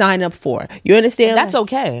they didn't sign up for. You understand? That's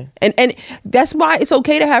okay. And that's why it's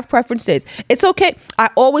okay to have preferences. It's okay. I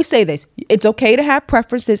always say this. It's okay to have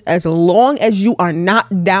preferences as long as you are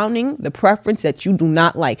not downing the preference that you do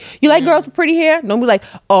not like. You like girls with pretty hair? Don't be like,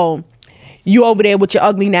 oh, you over there with your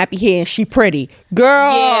ugly nappy hair and she pretty.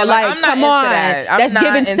 Girl, Yeah, like I'm not come into on. that. I'm That's not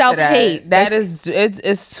giving into self-hate. That is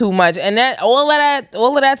it's too much. And that all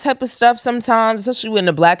of that type of stuff sometimes, especially when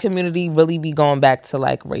the black community, really be going back to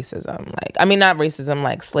like racism. Like, I mean, not racism,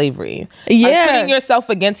 like slavery. Yeah. Like putting yourself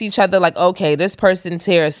against each other, like, okay, this person's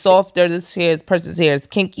hair is softer, this person's hair is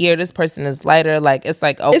kinkier, this person is lighter. Like, it's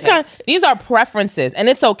like, okay. These are preferences, and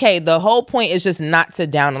it's okay. The whole point is just not to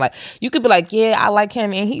down. Like, you could be like, yeah, I like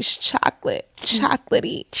him and he's chocolatey,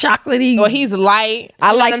 or he's light.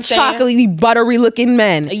 I like chocolatey, buttery looking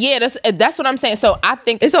men. Yeah, that's what I'm saying. So I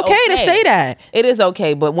think it's okay to say that. It is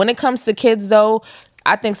okay, but when it comes to kids, though,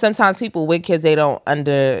 I think sometimes people with kids, they don't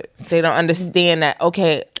understand that.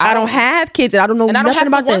 Okay, I don't have kids, and I don't know nothing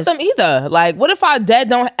about this. I don't want them either. Like, what if our dad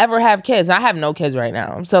don't ever have kids? I have no kids right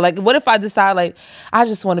now. So, like, what if I decide, like, I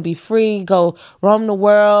just want to be free, go roam the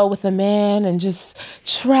world with a man, and just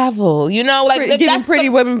travel? You know, like giving Pretty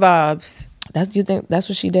Women vibes. Do you think that's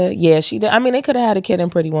what she did? Yeah, she did. I mean, they could have had a kid in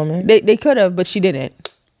Pretty Woman. They could have, but she didn't.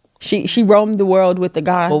 She roamed the world with the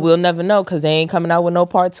guy. Well, we'll never know because they ain't coming out with no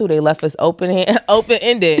part 2. They left us open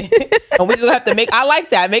ended, and we just have to make. I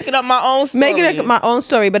like that, making up my own story. Making up my own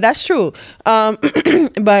story, but that's true.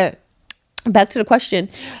 But back to the question.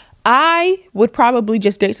 I would probably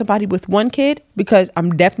just date somebody with 1 kid because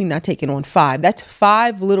I'm definitely not taking on 5. That's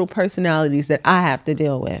 5 little personalities that I have to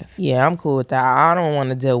deal with. Yeah, I'm cool with that. I don't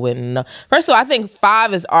want to deal with no. First of all, I think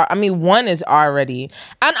 1 is already,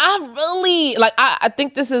 and I really like. I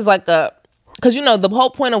think this is like a. Because, you know, the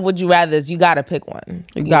whole point of Would You Rather is you got to pick one.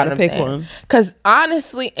 You got to pick one. Because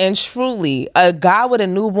honestly and truly, a guy with a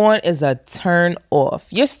newborn is a turn off.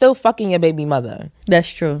 You're still fucking your baby mother.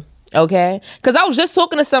 That's true. Okay, because I was just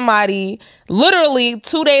talking to somebody literally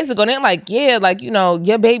 2 days ago. And they're like, yeah, like, you know,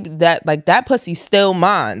 your baby, that pussy's still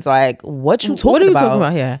mine. Like, what you talking about? What are you talking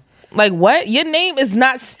about here? Like, what? Your name is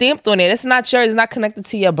not stamped on it. It's not yours. It's not connected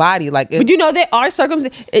to your body. Like, but you know, there are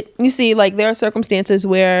circumstances. You see, like, there are circumstances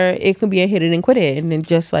where it can be a hit it and quit it, and then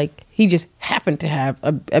just like he just happened to have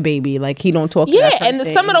a baby. Like, he don't talk. Yeah, to that and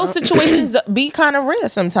some of those situations be kind of rare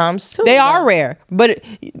sometimes too. They are rare, but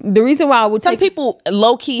the reason why I would some people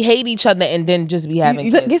low key hate each other and then just be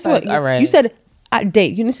having kids. Guess like, what? All right, you said. I date.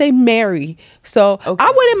 You didn't say marry. So okay.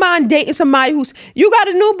 I wouldn't mind dating somebody who's you got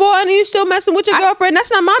a newborn and you still messing with your girlfriend.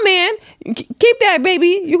 That's not my man. Keep that,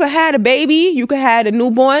 baby. You could have a baby. You could have a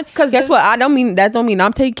newborn. Because guess what? That don't mean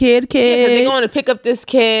I'm taking kid. Because they're going to pick up this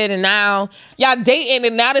kid and now y'all dating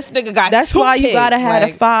and now this nigga got. That's why you gotta have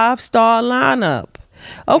a 5-star lineup.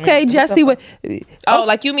 Okay, Jesse.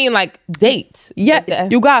 Like you mean like dates? Yeah,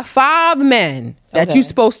 like you got 5 men that you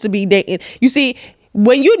supposed to be dating. You see.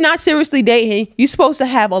 When you're not seriously dating, you're supposed to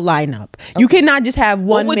have a lineup. Okay. You cannot just have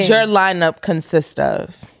one man. What would your lineup consist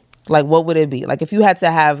of? Like, what would it be? Like, if you had to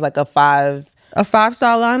have like a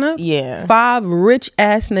 5-star lineup? Yeah. 5 rich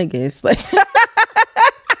ass niggas. Like okay,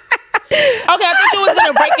 I think you was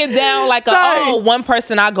gonna break it down like one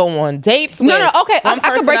person I go on dates with. No, okay, I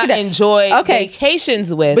can break it down. Enjoy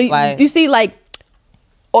vacations with. But like, you see, like,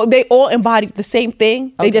 they all embody the same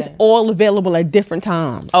thing. They just all available at different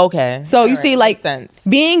times. Okay. So you see, like,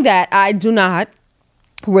 being that I do not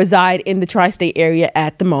reside in the tri-state area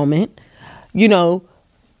at the moment, you know,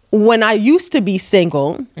 when I used to be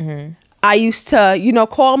single, I used to,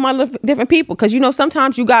 call my different people. Because,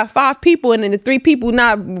 sometimes you got 5 people and then the 3 people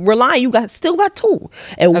not relying, you still got 2.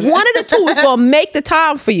 And one of the 2 is going to make the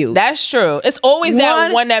time for you. That's true. It's always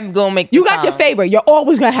that one that's going to make the time. You got your favorite. You're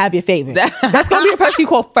always going to have your favorite. That's going to be the person you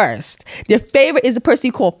call first. Your favorite is the person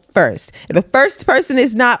you call first. If the first person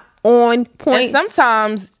is not on point. And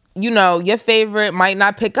sometimes... your favorite might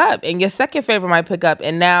not pick up and your second favorite might pick up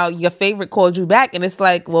and now your favorite called you back and it's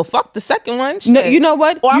like, well, fuck the second one. Shit. No, you know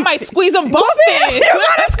what? Or I might squeeze them both in. You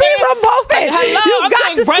gotta squeeze them both in. Like, hello,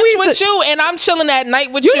 I'm doing brunch with you and I'm chilling at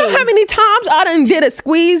night with you. You know how many times I done did a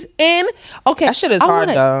squeeze in? Okay. That shit is hard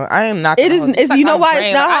though. I am not. It is. You know why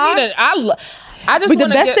it's not hard? I just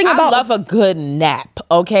want to I love a good nap,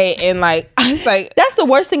 okay? And like, it's like... That's the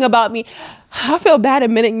worst thing about me. I feel bad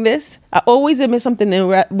admitting this. I always admit something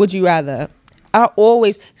in Would You Rather. I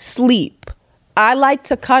always sleep. I like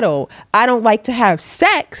to cuddle. I don't like to have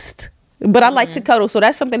sex, but I like to cuddle. So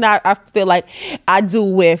that's something that I feel like I do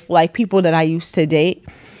with like people that I used to date.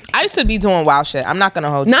 I used to be doing wild shit. I'm not gonna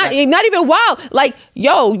hold you. Not even wild. Like,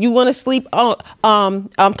 yo, you want to sleep? I'm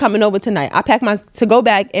coming over tonight. I pack my to-go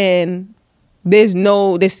bag and there's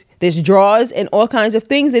drawers and all kinds of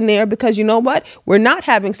things in there because you know what? We're not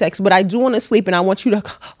having sex, but I do want to sleep and I want you to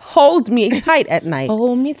hold me tight at night.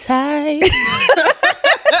 Hold me tight.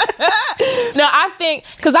 No, I think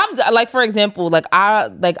because I've like, for example,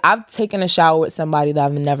 I've taken a shower with somebody that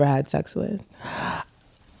I've never had sex with.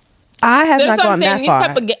 I have That's not what gone I'm saying. that These far.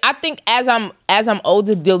 type of I think as I'm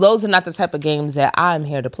older, those are not the type of games that I'm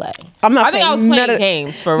here to play. I'm not. I think I was playing playing none of-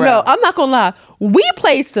 games for real. No, I'm not gonna lie. We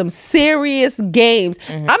played some serious games.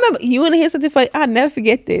 Mm-hmm. I remember you want to hear something funny. I'll never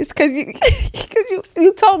forget this because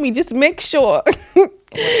you told me just make sure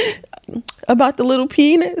about the little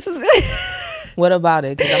penis. What about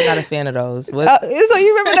it? Because I'm not a fan of those. What? So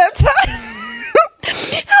you remember that time?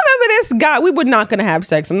 I remember this guy. We were not gonna have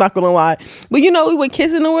sex. I'm not gonna lie, but you know we were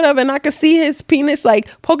kissing or whatever, and I could see his penis like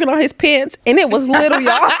poking on his pants, and it was little,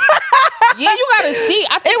 y'all. Yeah, you gotta see.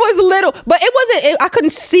 I think It was little, but it wasn't. I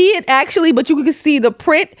couldn't see it actually, but you could see the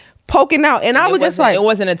print poking out, and I was just like, it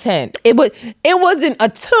wasn't a tent. it wasn't a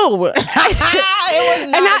two. It was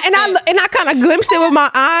and I kind of glimpsed it with my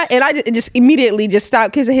eye, and I just immediately just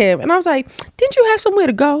stopped kissing him, and I was like, "Didn't you have somewhere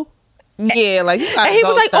to go?" Yeah, like you gotta And he go,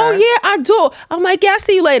 was like, sir. "Oh yeah, I do." I'm like, "Yeah, I'll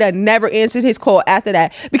see you later." Never answered his call after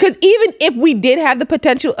that, because even if we did have the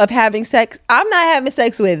potential of having sex, I'm not having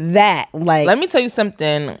sex with that. Like, Let me tell you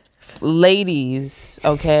something, ladies.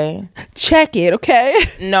 Okay. check it, okay?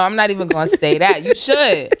 No, I'm not even gonna say that. You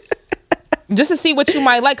should. Just to see what you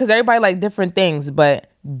might like, because everybody like different things. But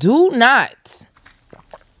do not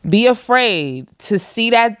be afraid to see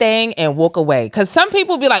that thing and walk away. Because some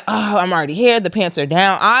people be like, "Oh, I'm already here. The pants are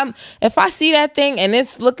down." If I see that thing and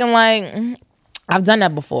it's looking like, I've done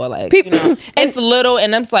that before. Like, People- it's little,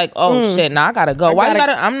 and I'm just like, "Oh shit, now I gotta go." Why you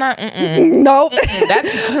gotta- gotta? I'm not. Mm-mm. No.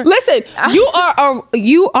 That's Listen,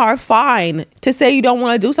 you are fine to say you don't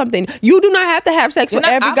want to do something. You do not have to have sex with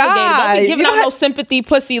not every obligated. guy. Don't be You giving don't out no have- sympathy,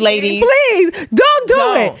 pussy, ladies. Please don't do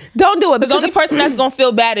No. it. Don't do it. The Because only person that's gonna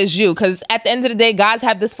feel bad is you. Because at the end of the day, guys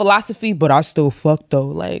have this philosophy, but I still fuck though.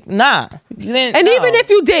 Like, nah. You didn't, and no. even if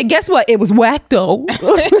you did, guess what? It was whack though.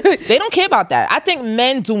 they don't care about that. I think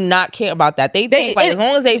men do not care about that. They think like, and- as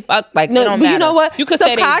long as they fuck, like, No, it don't but you matter. know what? You could say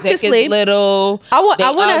they dick is Subconsciously, little, I they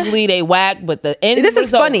wanna- ugly, they whack, but the end This is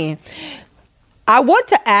result, funny. I want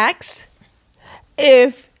to ask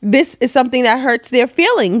if this is something that hurts their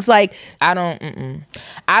feelings. Like, I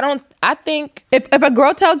think if a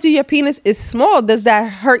girl tells you your penis is small, does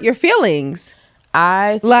that hurt your feelings?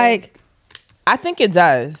 I think it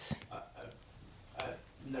does.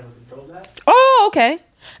 Never controlled that. Oh, okay.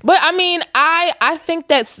 But I mean, I think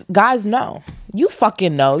that guys know. You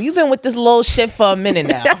fucking know. You've been with this little shit for a minute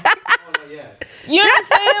now. Oh no, yeah. You know what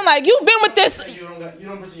I'm saying? Like, you've been with this. You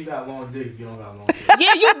don't pretend you got a long dick if you don't got a long dick.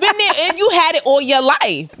 Yeah, you've been there and you had it all your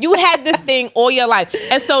life. You had this thing all your life.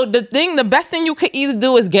 And so the best thing you could either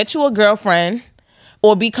do is get you a girlfriend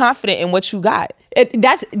or be confident in what you got.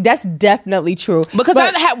 That's definitely true. Because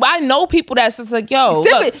But I know people that's just like, yo,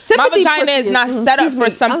 look, my sympathy vagina is pussy not set up excuse for me,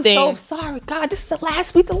 something. I'm so sorry. God, this is the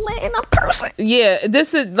last week of letting I'm cursing. Yeah,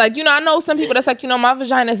 this is like, I know some people that's like, my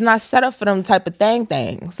vagina is not set up for them type of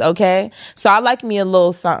things, okay? So I like me a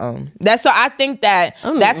little something. So I think that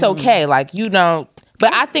that's okay. Like,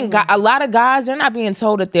 but I think a lot of guys, they're not being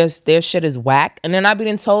told that their shit is whack, and they're not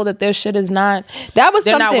being told that their shit is not, That was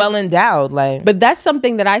they're not something- well endowed. Like, But that's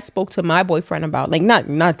something that I spoke to my boyfriend about. Like, not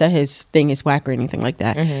that his thing is whack or anything like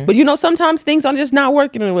that. But sometimes things are just not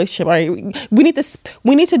working in a relationship. Right? We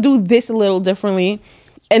need to do this a little differently.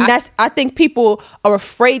 And I think people are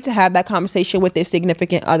afraid to have that conversation with their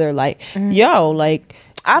significant other. Like,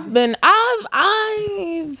 I've been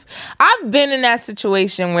in that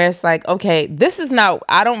situation where it's like, okay, this is not,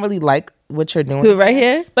 I don't really like what you're doing right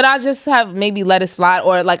here, but I just have maybe let it slide,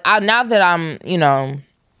 or like now that I'm,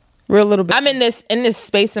 real little bit. I'm in this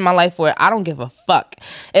space in my life where I don't give a fuck,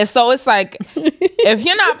 and so it's like, if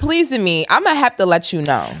you're not pleasing me, I'm gonna have to let you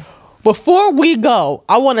know. Before we go,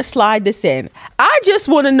 I want to slide this in. I just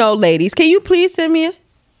want to know, ladies, can you please send me?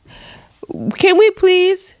 Can we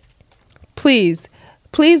please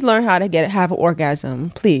learn how to have an orgasm,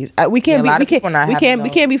 please? We can't Yeah, a lot of people not having we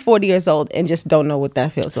those. can't be 40 years old and just don't know what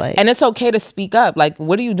that feels like. And it's okay to speak up. Like,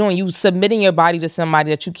 what are you doing? You submitting your body to somebody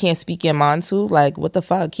that you can't speak your mind to? Like, what the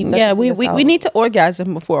fuck? Keep that shit to we yourself. need to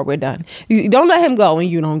orgasm before we're done. You don't let him go and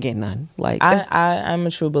you don't get none. Like, I'm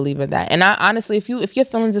a true believer of that. And I honestly, if your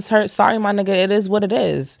feelings is hurt, sorry, my nigga, it is what it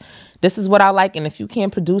is. This is what I like. And if you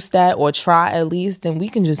can't produce that or try at least, then we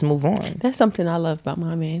can just move on. that's something I love about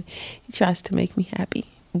my man. He tries to make me happy.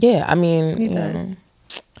 Yeah, I mean, He does.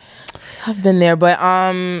 I've been there, but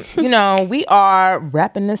we are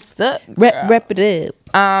wrapping this up. Wrap it up.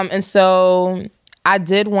 And so I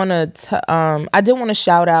did want to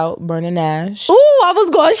shout out Burning Ash. Ooh, I was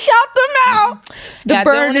going to shout them out. The Yeah, I did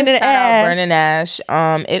Burning wanna shout out Ash. Burning Ash.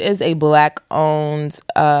 It is a Black-owned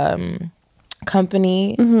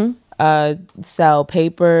company. sell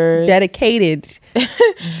papers, Dedicated.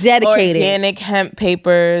 organic hemp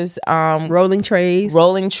papers, Rolling trays.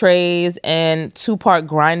 and 2-part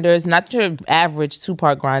grinders. Not your average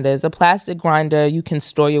 2-part grinder. It's a plastic grinder. You can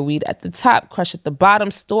store your weed at the top, crush at the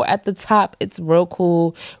bottom, store at the top. It's real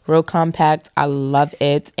cool, real compact. I love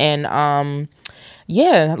it. And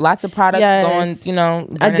yeah, lots of products going,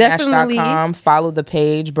 BurningAsh.com. Follow the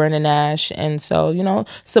page, Burning Ash. And so,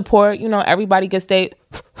 support, everybody gets their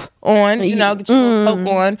on, get your little toke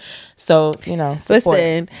on. So, support.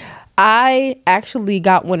 Listen, I actually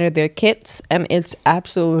got one of their kits, and it's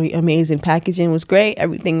absolutely amazing. Packaging was great.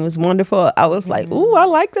 Everything was wonderful. I was like, ooh, I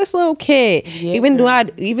like this little kit. Yeah. Even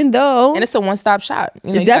though And it's a one-stop shop.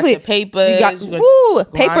 You definitely got your papers.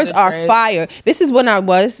 Papers are fire. This is when I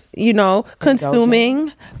was,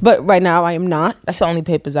 consuming, but right now I am not. That's the only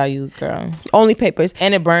papers I use, girl. Only papers.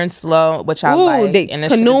 And it burns slow, which I like. And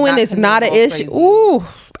canoeing is not an issue. Crazy. Ooh,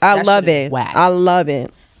 I love shit is it. whack. I love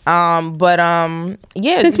it.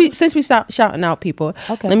 Yeah. Since we stopped shouting out people,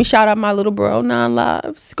 Okay. let me shout out my little bro, Nine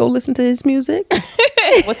Lives. Go listen to his music.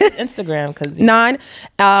 What's his Instagram? Because Nine,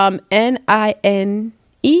 NINE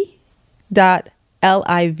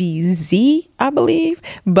 .LIVZ, I believe.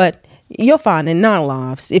 But you'll find it, Nine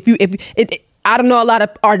Lives. I don't know a lot of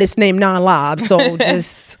artists named Nine Lives, so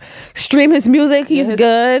just stream his music. He's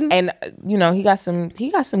good, and he got some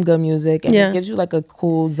good music, and he gives you like a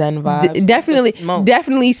cool Zen vibe.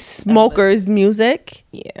 Definitely smokers music.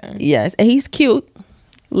 Yeah, yes, and he's cute,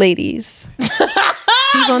 ladies.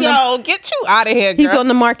 Get you out of here, girl. He's on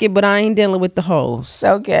the market, but I ain't dealing with the hoes.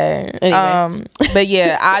 Okay. Anyway. But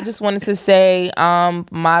yeah, I just wanted to say,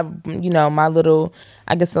 my little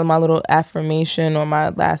affirmation or my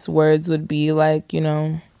last words would be like,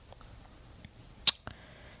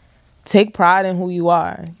 take pride in who you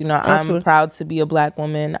are. Absolutely. I'm proud to be a Black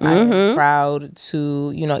woman. I'm proud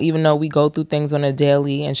to, even though we go through things on a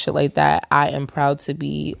daily and shit like that, I am proud to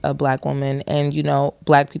be a Black woman. And,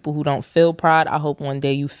 Black people who don't feel pride, I hope one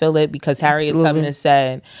day you feel it, because Harriet Tubman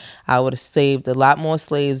said, I would have saved a lot more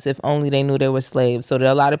slaves if only they knew they were slaves. So there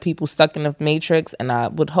are a lot of people stuck in the matrix, and I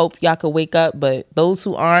would hope y'all could wake up. But those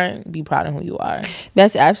who aren't, be proud of who you are.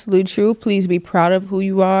 That's absolutely true. Please be proud of who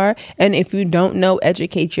you are. And if you don't know,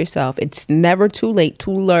 educate yourself. It's never too late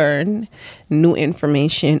to learn new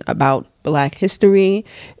information about Black history,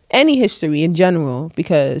 any history in general,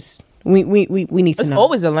 because we need to know. It's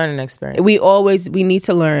always a learning experience. We need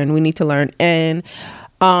to learn. We need to learn. And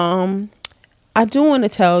I do want to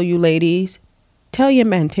tell you, ladies, tell your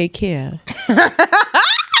man, take care.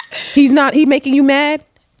 He making you mad?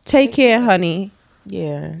 Take care, honey.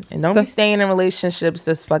 Yeah. And don't be staying in relationships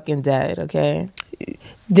that's fucking dead, okay?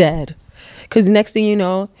 Dead. Because next thing you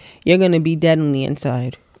know, you're going to be dead on the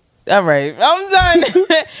inside. All right. I'm done.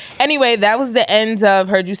 Anyway, that was the end of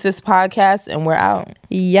Heard You Sis podcast, and we're out.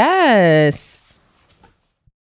 Yes.